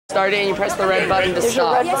Start it and you press the red button to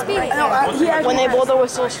stop. When they blow the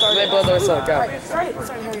whistle, start. When they blow the whistle, go. Start it. Hurry.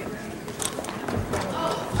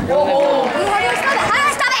 How do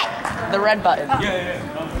I stop it? The red button. Yeah.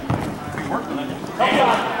 We worked on it.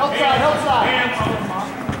 Outside.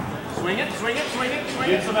 Swing it.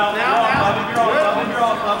 Get some out. Now. You're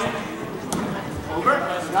off. Over.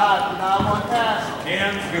 Not one pass.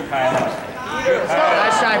 Hands. Good pass.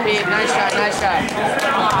 Nice try, Pete. Nice try.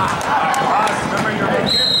 Remember your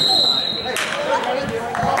right here.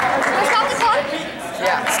 Stop the clock?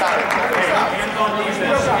 Yeah, stop it.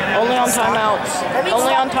 Only on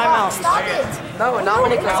timeouts. Stop it. No, not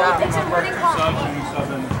when it goes out. It's a running clock.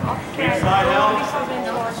 Side help.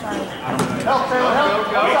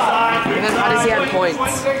 And then how does he have points? You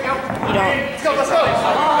don't. Let's go.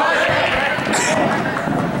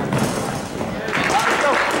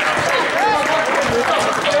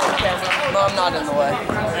 No, I'm not in the way.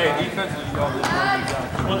 Hey, defense is y'all.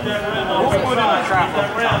 Put that rim on. Put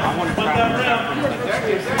that rim.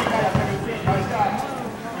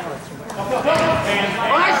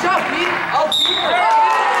 Nice shot, Pete. Oh, Pete.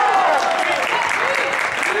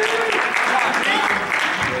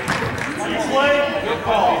 Play. Good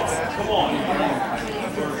call. Come on.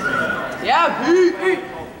 Yeah, Pete.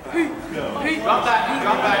 Drop back.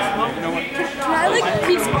 I like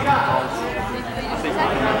Pete's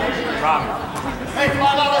Hey, come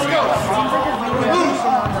on now, let's go.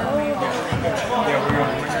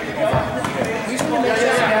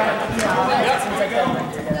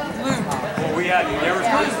 Well, we had they were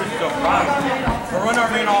supposed to go right. We'll run our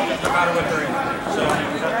main offense no matter what they're in. So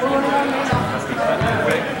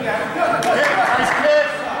Nice kid.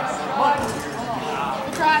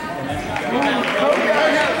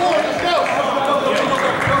 Let's go.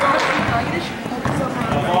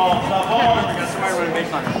 Stop ball. we got somebody running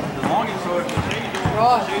baseline. The longest so if you take it,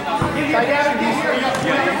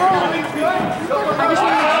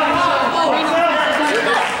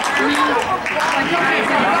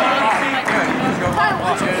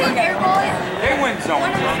 they win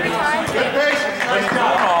zone. Good patience. When it's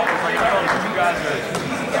going off, it's like I told you guys are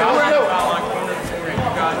foul line, corner,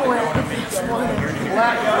 you guys are going to be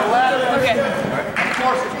Okay.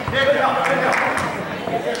 Force it.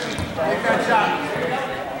 Take that shot.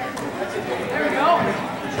 There we go.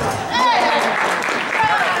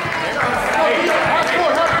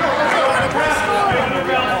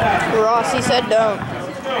 Ross, he said don't.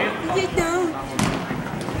 Get down.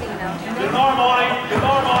 Good arm on it.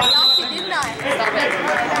 Nazi, didn't I?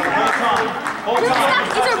 Hold time.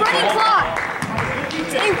 It's a running clock.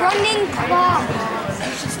 It's a running clock.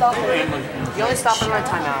 You should stop it. You only stop it on a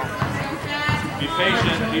timeout. Be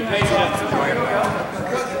patient.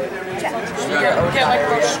 Get like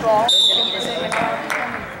real strong.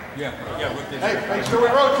 Yeah, look this. Hey, make sure we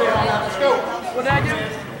rotate on that. Let's go. What did I do?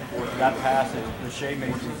 That pass is the shade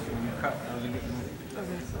makes it when you cut. That was a good move.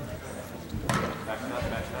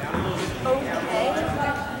 Okay.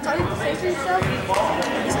 Tell you to say for yourself.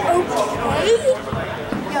 It's okay.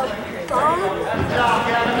 Yo, bum. Good job,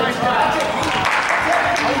 Gavin. Nice job.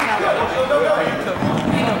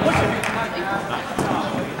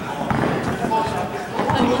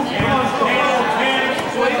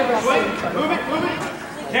 Move it.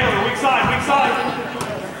 Taylor, weak side.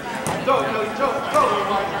 Go. Nice.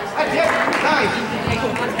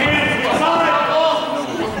 Hands, weak side.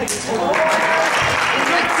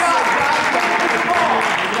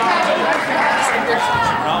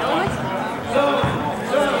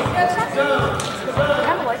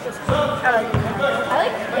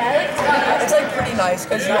 It's like pretty nice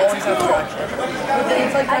because you always have traction.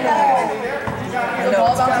 It's like kind of the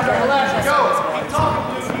ball bounces over. Go.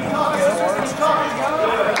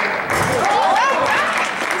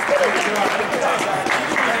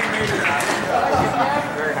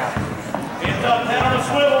 Hands up, head on a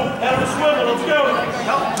swivel, let's go.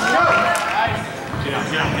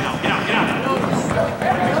 Get out.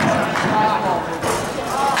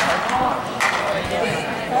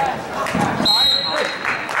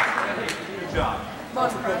 Good job.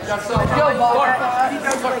 Yo, ball.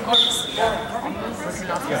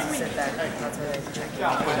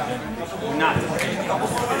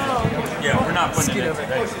 We're not putting it in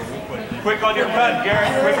today. Quick on your cut,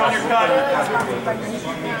 Garrett. Quick on your cut.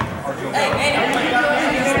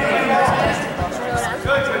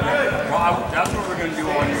 Well, that's what we're going to do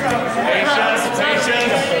on here. Patience.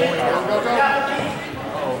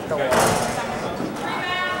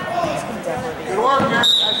 Good work,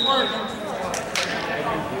 Garrett. Nice work.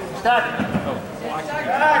 Stack.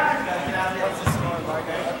 Stack.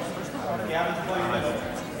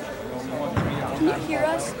 Can you hear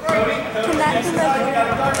us? Can that be like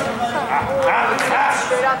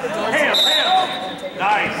Straight out the door. Hands.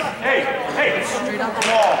 Nice. Hey. Straight out the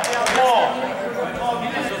Ball.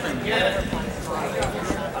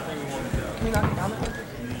 Can we knock it down?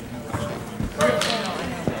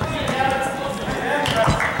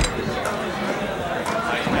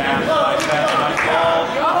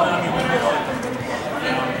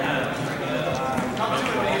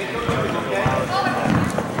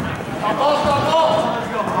 Nice ball.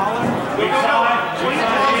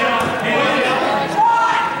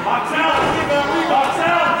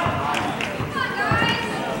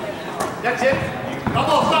 That's it. Come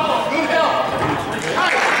on. Good help.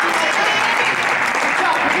 Nice. Good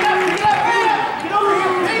job. Get over here.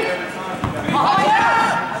 Hey. Oh,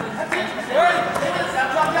 yeah. That's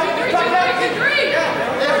it. Three.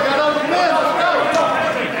 Yeah, we got all the men.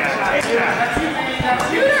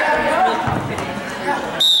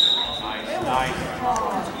 Nice.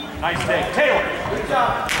 Nice take. Taylor. Good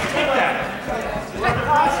job. Take that.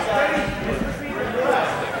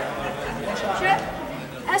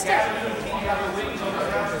 Esther.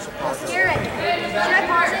 Garrett. Should I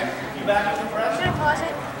pause it? Should I pause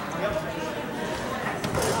it?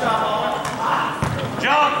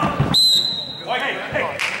 Jump. Hey.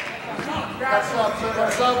 That's up, sir.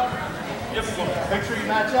 That's up. Make sure you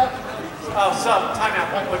match up. Oh, sub.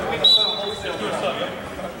 Timeout. We can hold still. Do a sub.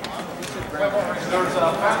 There's a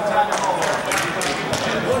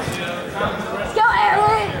Let's go,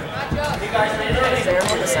 Aaron! Is Aaron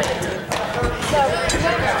on the second team?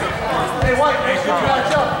 Hey, what?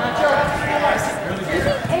 Match up. Do you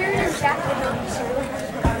think Aaron and Jack would help each other?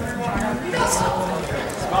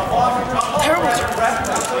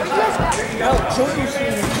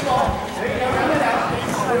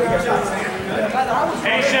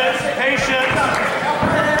 Patience.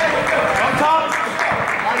 Come top.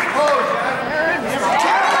 Nice pose.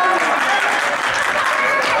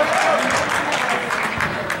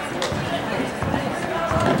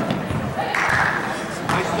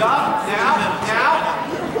 Nice job. Now.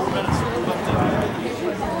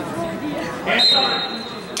 Hands up.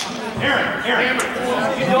 Aaron.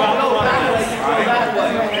 You don't go that way. You go that way.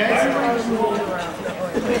 Okay?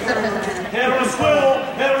 Head on a swivel.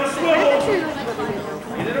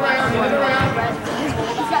 Get it around.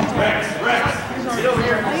 Rex. Get over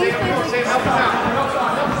here. Sam, help him out.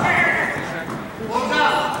 Pull him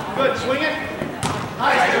out. Good. Swing it.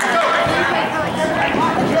 Nice.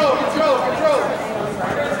 Go. Control.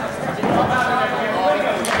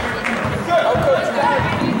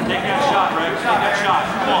 Take that shot, Rex. Take that shot.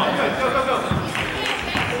 Come on. Go.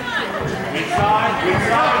 Weak side.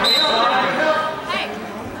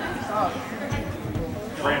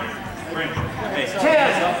 Brandon. Hey. 10.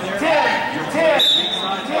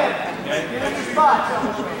 Get in your spot.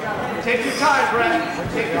 Take your time,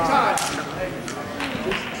 Brett. Take your time.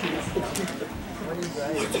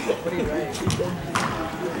 What are you writing?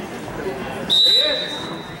 There he is.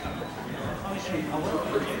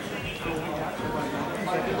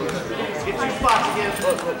 Get your spots again.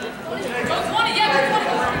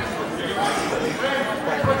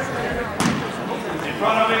 In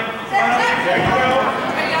front of him. There you go.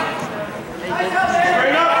 Straight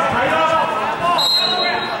up.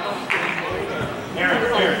 Aaron.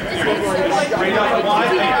 Straight up.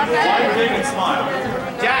 Wide, big, and smile.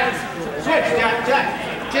 Jack. Switch, Jack.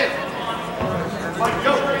 Kick.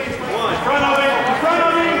 Go. In front of him.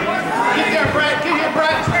 Get there, Brett. Get here,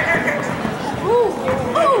 Brett.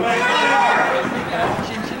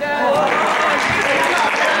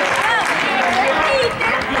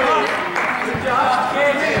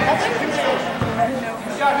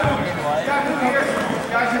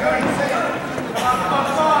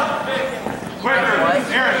 Quicker.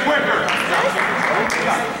 Aaron, quicker.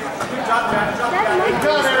 Good job, Jack. Good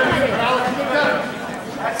job, Aaron. Alex, good job.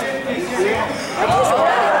 That's it.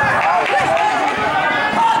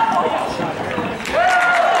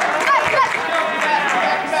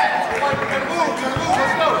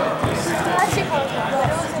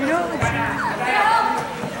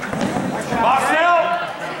 Box out.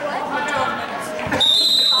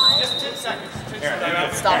 Just 10 seconds.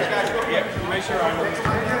 Aaron, Stop it. yeah, make sure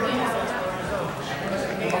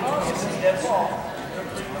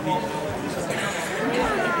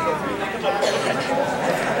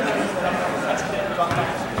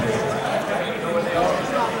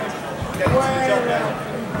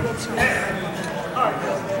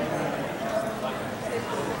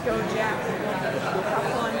Go, Jack.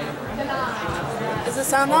 Is the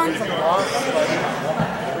sound on?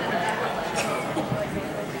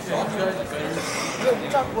 You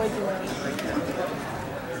talk way too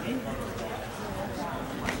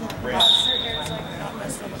loud.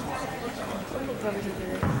 Weak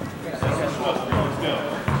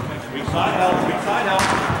side help, weak side help.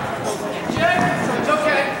 Jay, it's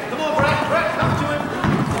okay. Come on, Brett. Brett, come to him.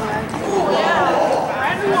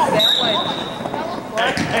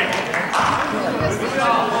 Hey, hey.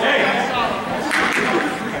 Hey.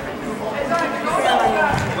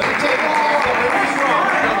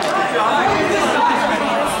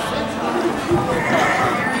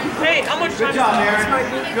 Hey, how much time? Good job, Aaron.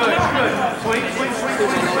 Good, good. Swing, swing, swing, swing,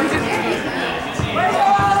 swing.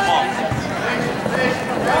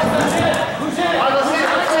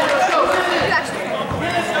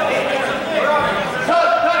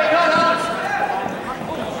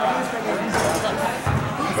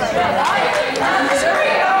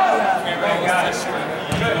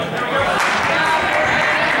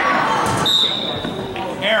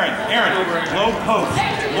 Aaron, low post,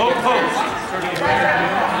 low post.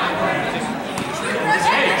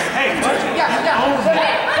 Hey, hey,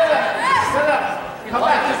 Set up. Come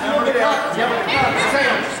back just a little bit, Aaron.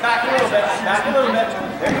 Back a little bit. Back a little bit.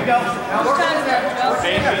 There you go. Now work on that.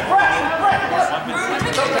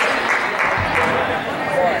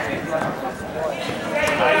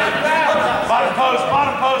 Bottom post,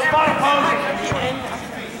 bottom post, bottom post.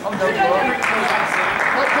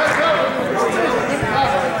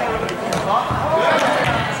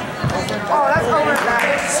 Oh, that's over that.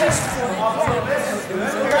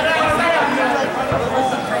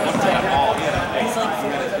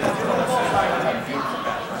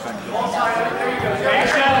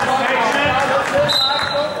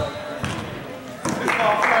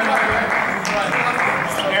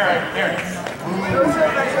 Aaron.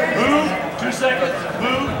 Move, 2 seconds.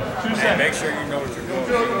 Move, 2 seconds. Make sure you know what you're doing.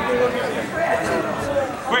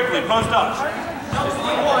 Quickly, post up. Just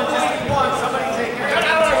one. Somebody take care of it.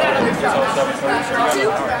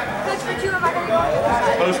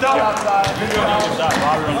 Post up.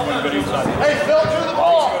 Hey, Phil, through the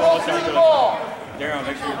ball. Phil, through the ball. Darryl,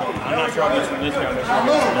 make sure you're doing. I'm not sure on this one. This guy, make sure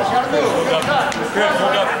Move. Gotta move. Chris,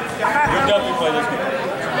 hold up. You're definitely play this one.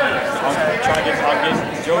 I'll get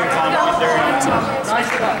Joey Thomas, get Darryl.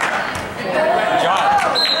 Nice cut.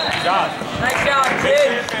 Josh. Nice job,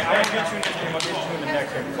 kid. I will get you in this game. I'll get you in the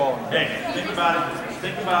next game. Fall. Hey, think about it.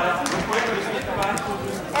 Think about it. Real quick, just think about it.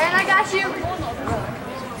 Aaron, I got you.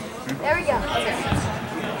 There we go.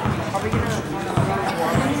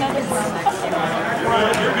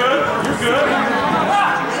 You're good. You're good.